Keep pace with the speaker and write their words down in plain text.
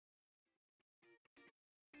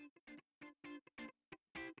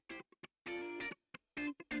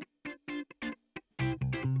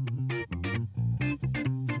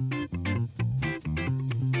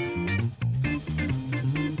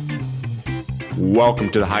Welcome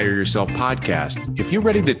to the Hire Yourself podcast. If you're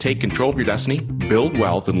ready to take control of your destiny, build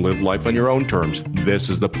wealth, and live life on your own terms, this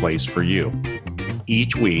is the place for you.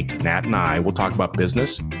 Each week, Nat and I will talk about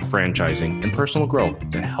business, franchising, and personal growth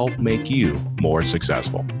to help make you more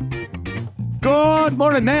successful. Good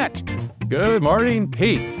morning, Nat. Good morning,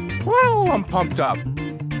 Pete. Well, I'm pumped up.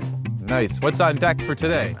 Nice. What's on deck for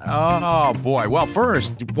today? Oh, boy. Well,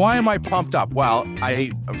 first, why am I pumped up? Well,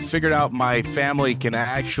 I figured out my family can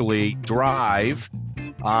actually drive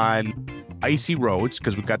on icy roads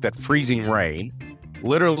because we've got that freezing rain.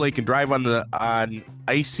 Literally can drive on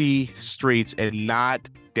icy streets and not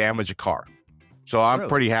damage a car. So I'm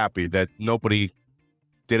pretty happy that nobody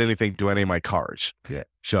did anything to any of my cars. Yeah.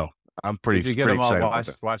 So I'm pretty Did you get pretty them all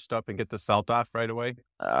excited. washed up and get the salt off right away?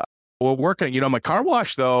 Well, working, my car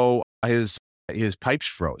wash though, his pipes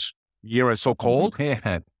froze. It's so cold.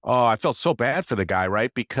 Man. Oh, I felt so bad for the guy,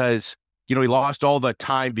 right? Because he lost all the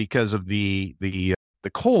time because of the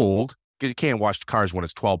cold. Because you can't wash the cars when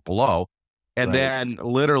it's 12 below, and then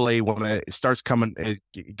literally when it starts coming,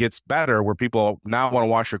 it gets better where people now want to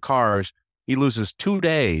wash their cars. He loses 2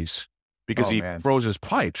 days because he froze his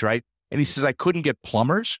pipes, right? And he says I couldn't get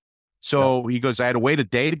plumbers, so he goes I had to wait a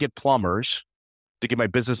day to get plumbers to get my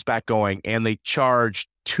business back going, and they charged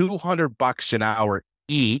 $200 an hour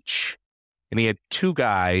each, and he had 2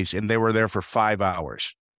 guys, and they were there for 5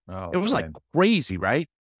 hours. Oh, it was like crazy, right?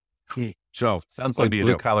 So sounds like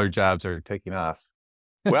blue collar jobs are taking off.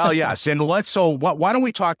 Well, yes, and why don't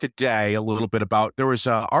we talk today a little bit about? There was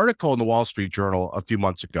an article in the Wall Street Journal a few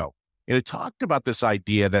months ago, and it talked about this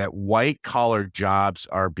idea that white collar jobs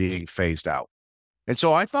are being phased out. And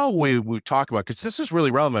so I thought we would talk about, because this is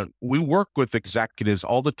really relevant. We work with executives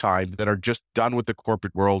all the time that are just done with the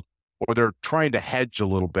corporate world, or they're trying to hedge a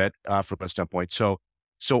little bit from a standpoint. So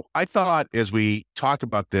I thought as we talk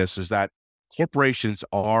about this is that corporations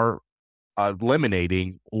are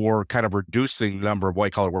eliminating or kind of reducing the number of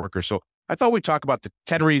white collar workers. So I thought we'd talk about the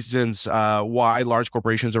 10 reasons why large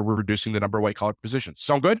corporations are reducing the number of white collar positions.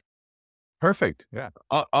 Sound good? Perfect. Yeah.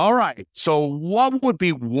 All right. So what would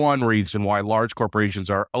be one reason why large corporations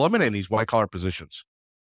are eliminating these white collar positions?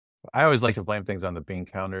 I always like to blame things on the bean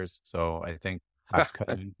counters. So I think cost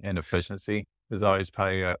cutting and efficiency is always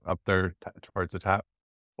probably up there towards the top.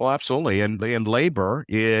 Well, absolutely. And labor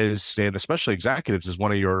is, and especially executives, is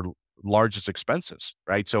one of your largest expenses,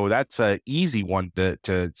 right? So that's an easy one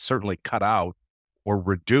to certainly cut out or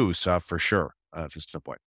reduce for sure, from the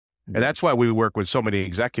standpoint. And that's why we work with so many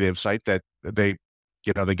executives, right? That they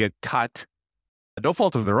get cut, no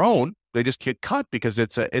fault of their own. They just get cut because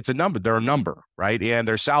it's a number. They're a number, right? And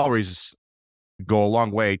their salaries go a long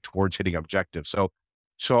way towards hitting objectives.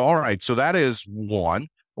 So all right. So that is one.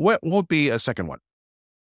 What would be a second one?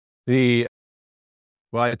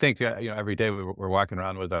 Well, I think every day we're walking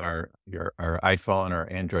around with our iPhone or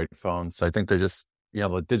Android phone. So I think they're just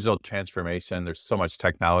the digital transformation. There's so much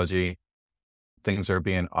technology. Things are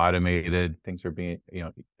being automated. Things are being,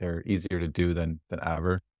 they're easier to do than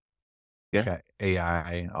ever. Yeah. Got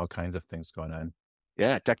AI, all kinds of things going on.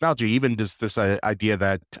 Yeah. Technology, even just this idea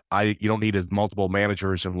that you don't need as multiple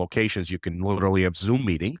managers and locations. You can literally have Zoom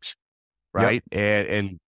meetings, right? Yep.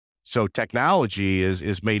 And so technology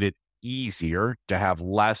is made it easier to have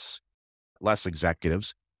less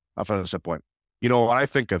executives from this point. What I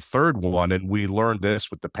think a third one, and we learned this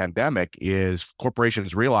with the pandemic, is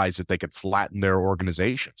corporations realized that they could flatten their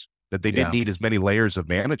organizations, that they didn't need as many layers of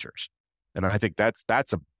managers. And I think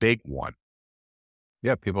that's a big one.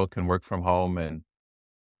 Yeah, people can work from home and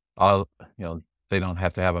they don't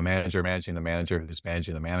have to have a manager managing the manager who's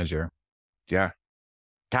managing the manager. Yeah.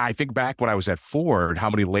 I think back when I was at Ford, how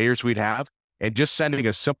many layers we'd have, and just sending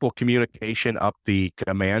a simple communication up the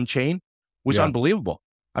command chain was unbelievable.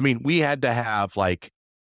 I mean, we had to have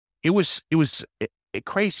it was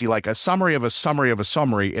crazy, like a summary of a summary of a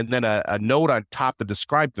summary, and then a note on top to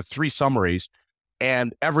describe the 3 summaries.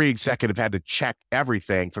 And every executive had to check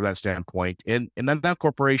everything from that standpoint. And then that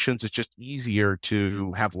corporations, it's just easier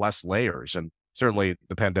to have less layers. And certainly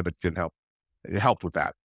the pandemic didn't help. It helped with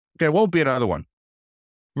that. Okay, what would be another one?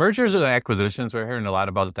 Mergers and acquisitions. We're hearing a lot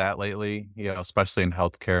about that lately, especially in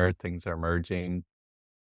healthcare. Things are merging.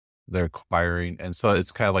 They're acquiring. And so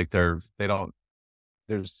it's kind of like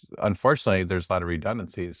unfortunately, there's a lot of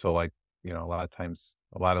redundancy. So a lot of times,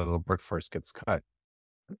 a lot of the workforce gets cut.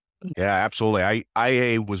 Yeah, absolutely.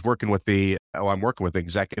 I was working with I'm working with the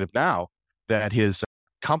executive now that his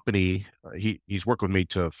company, he's working with me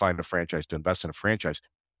to find a franchise, to invest in a franchise.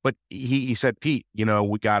 But he said, Pete,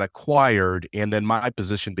 we got acquired and then my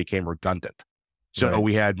position became redundant. So Right.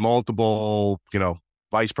 we had multiple,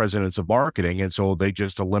 vice presidents of marketing. And so they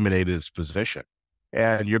just eliminated his position.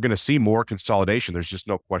 And you're going to see more consolidation. There's just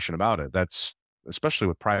no question about it. That's especially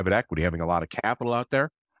with private equity having a lot of capital out there.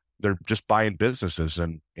 They're just buying businesses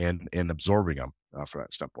and absorbing them from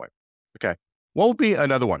that standpoint. Okay. What would be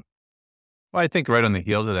another one? Well, I think right on the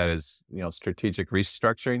heels of that is, strategic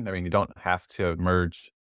restructuring. I mean, you don't have to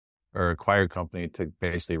merge or acquire a company to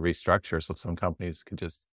basically restructure. So some companies could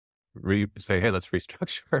just say, hey, let's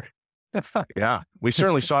restructure. Yeah. We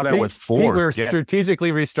certainly saw that Hey, with Ford. we're Yeah.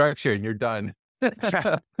 strategically restructuring. You're done.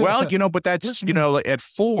 Well, but that's, at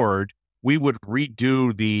Ford, we would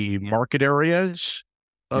redo the market areas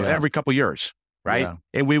every couple of years, right? Yeah.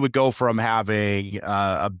 And we would go from having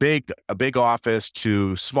a big office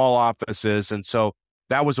to small offices. And so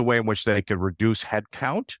that was a way in which they could reduce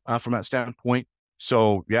headcount from that standpoint.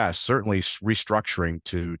 So yeah, certainly restructuring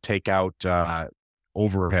to take out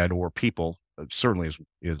overhead or people certainly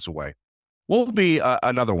is a way. What would be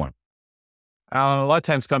another one? A lot of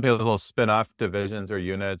times companies will spin off divisions or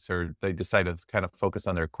units, or they decide to kind of focus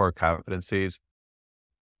on their core competencies.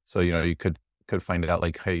 So, you could find out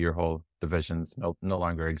like, hey, your whole divisions no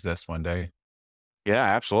longer exist one day. Yeah,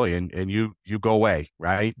 absolutely. And you go away,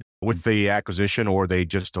 right? With the acquisition, or they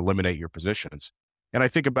just eliminate your positions. And I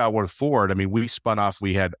think about with Ford, I mean, we spun off,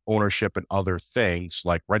 we had ownership in other things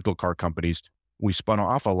like rental car companies. We spun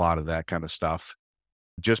off a lot of that kind of stuff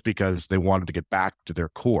just because they wanted to get back to their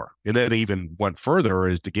core. And then they even went further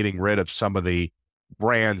as to getting rid of some of the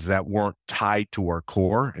brands that weren't tied to our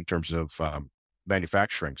core in terms of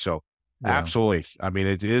manufacturing. So absolutely. I mean,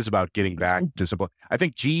 it is about getting back to simple. I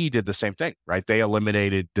think GE did the same thing, right? They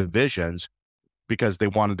eliminated divisions because they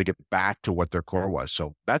wanted to get back to what their core was.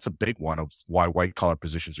 So that's a big one of why white collar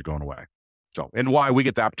positions are going away. So, and why we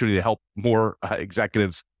get the opportunity to help more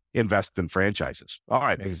executives invest in franchises. All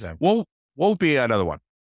right. Exactly. What would be another one?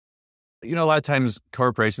 A lot of times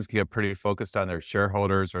corporations can get pretty focused on their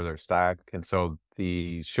shareholders or their stock. And so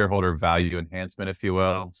the shareholder value enhancement, if you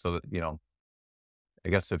will, so that, I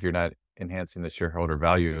guess if you're not enhancing the shareholder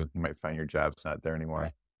value, you might find your job's not there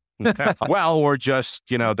anymore. Well, or just,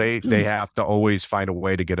 they have to always find a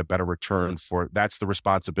way to get a better return for it. That's the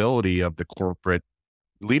responsibility of the corporate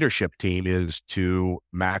leadership team, is to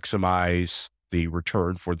maximize the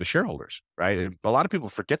return for the shareholders, right? And a lot of people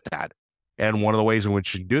forget that. And one of the ways in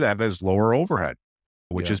which you can do that is lower overhead,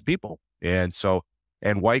 which is people. And so,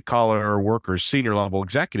 and white collar workers, senior level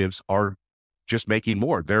executives are just making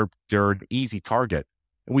more. They're an easy target.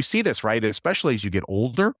 And we see this, right? Especially as you get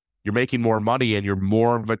older, you're making more money and you're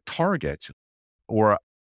more of a target, or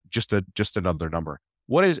just another number.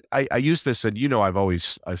 I use this, and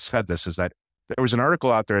I've said this, is that there was an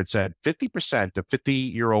article out there that said 50% of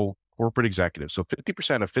 50-year-old corporate executives, so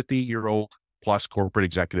 50% of 50-year-old plus corporate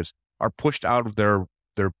executives are pushed out of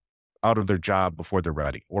their job before they're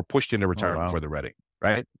ready, or pushed into retirement before they're ready,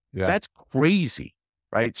 right? Yeah. That's crazy,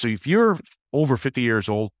 right? So if you're over 50 years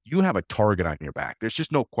old, you have a target on your back. There's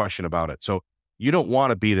just no question about it. So you don't want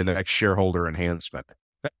to be the next shareholder enhancement.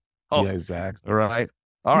 Yeah, exactly. Right.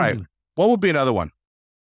 All right. What would be another one?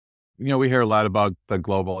 We hear a lot about the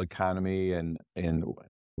global economy and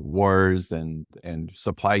wars and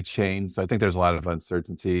supply chain. So I think there's a lot of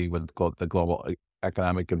uncertainty with the global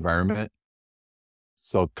economic environment.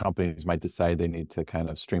 So companies might decide they need to kind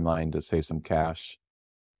of streamline to save some cash.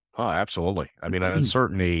 Oh, absolutely. I mean,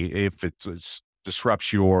 uncertainty, if it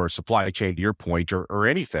disrupts your supply chain, to your point, or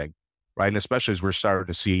anything, right? And especially as we're starting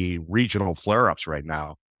to see regional flare-ups right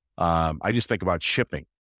now. I just think about shipping,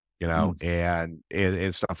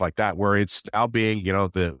 and stuff like that, where it's now being,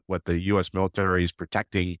 what the U.S. military is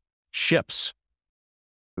protecting ships.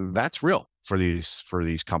 That's real for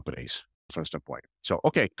these companies from a standpoint. So,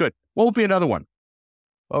 okay, good. What would be another one?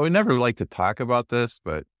 Well, we never like to talk about this,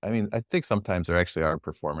 but I mean, I think sometimes there actually are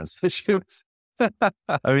performance issues.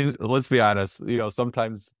 I mean, let's be honest,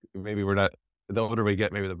 sometimes maybe we're not, the older we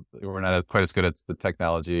get, maybe we're not quite as good at the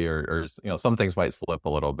technology, or some things might slip a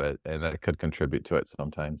little bit, and that could contribute to it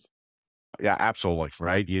sometimes. Yeah, absolutely.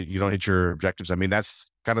 Right. You don't hit your objectives. I mean, that's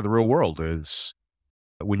kind of the real world, is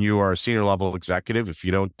when you are a senior level executive, if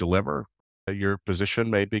you don't deliver, your position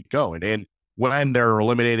may be going. And when they're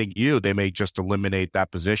eliminating you, they may just eliminate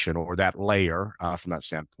that position or that layer from that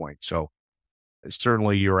standpoint. So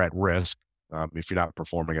certainly you're at risk if you're not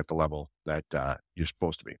performing at the level that you're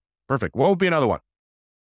supposed to be. Perfect. What would be another one?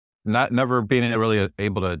 Never being really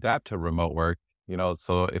able to adapt to remote work.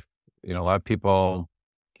 So if, a lot of people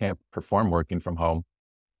can't perform working from home,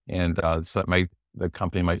 and so the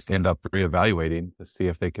company might end up reevaluating to see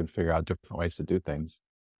if they can figure out different ways to do things.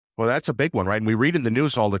 Well, that's a big one, right? And we read in the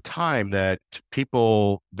news all the time that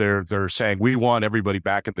people they're saying we want everybody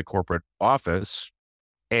back at the corporate office,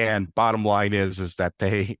 and bottom line is that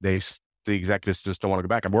the executives just don't want to go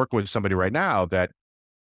back. I'm working with somebody right now that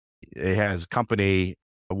has a company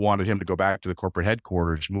wanted him to go back to the corporate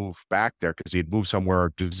headquarters, move back there because he had moved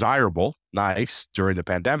somewhere desirable, nice during the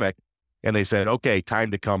pandemic, and they said, okay,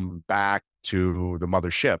 time to come back to the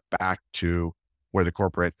mothership, back to where the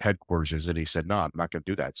corporate headquarters is. And he said, no, I'm not going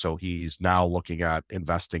to do that. So he's now looking at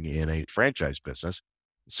investing in a franchise business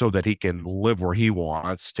so that he can live where he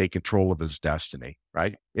wants, take control of his destiny,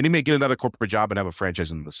 right? And he may get another corporate job and have a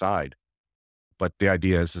franchise on the side. But the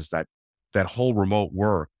idea is that whole remote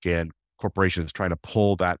work and corporations trying to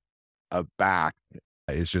pull that back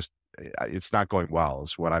is just, it's not going well,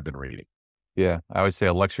 is what I've been reading. Yeah. I always say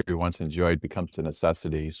a luxury once enjoyed becomes a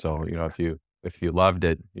necessity. So, if you loved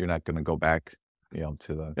it, you're not going to go back to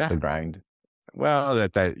the grind. Well,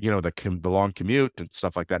 the long commute and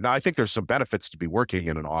stuff like that. Now, I think there's some benefits to be working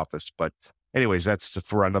in an office, but anyways, that's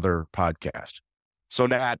for another podcast. So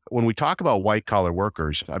Nat, when we talk about white collar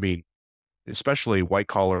workers, I mean, especially white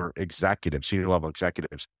collar executives, senior level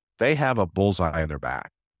executives, they have a bullseye on their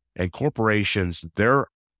back, and corporations, they're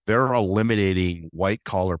eliminating white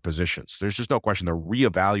collar positions. There's just no question. They're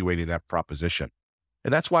reevaluating that proposition.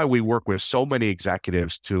 And that's why we work with so many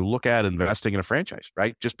executives to look at investing in a franchise,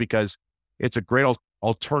 right? Just because it's a great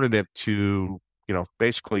alternative to,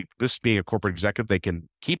 basically this being a corporate executive, they can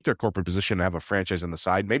keep their corporate position and have a franchise on the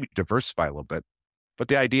side, maybe diversify a little bit. But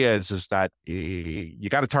the idea is that you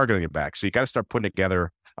got a target on your back. So you got to start putting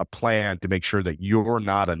together a plan to make sure that you're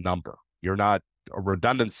not a number. You're not a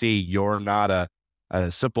redundancy. You're not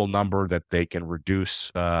a simple number that they can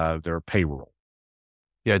reduce their payroll.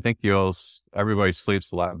 Yeah, I think everybody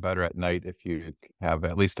sleeps a lot better at night if you have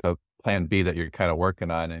at least a plan B that you're kind of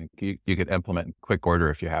working on, and you could implement in quick order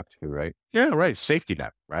if you have to, right? Yeah, right. Safety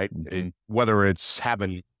net, right? Mm-hmm. Whether it's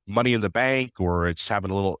having money in the bank or it's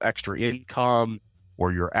having a little extra income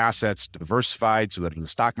or your assets diversified so that if the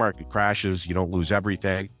stock market crashes, you don't lose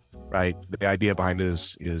everything, right? The idea behind it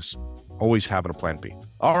is always having a plan B.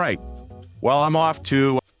 All right. Well, I'm off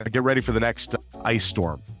to get ready for the next ice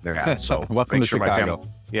storm. So welcome to Chicago.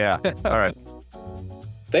 Yeah. All right.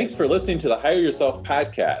 Thanks for listening to the Hire Yourself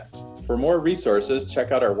podcast. For more resources,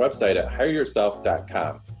 check out our website at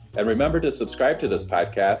hireyourself.com. And remember to subscribe to this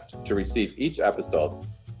podcast to receive each episode.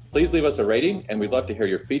 Please leave us a rating, and we'd love to hear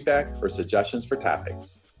your feedback or suggestions for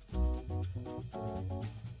topics.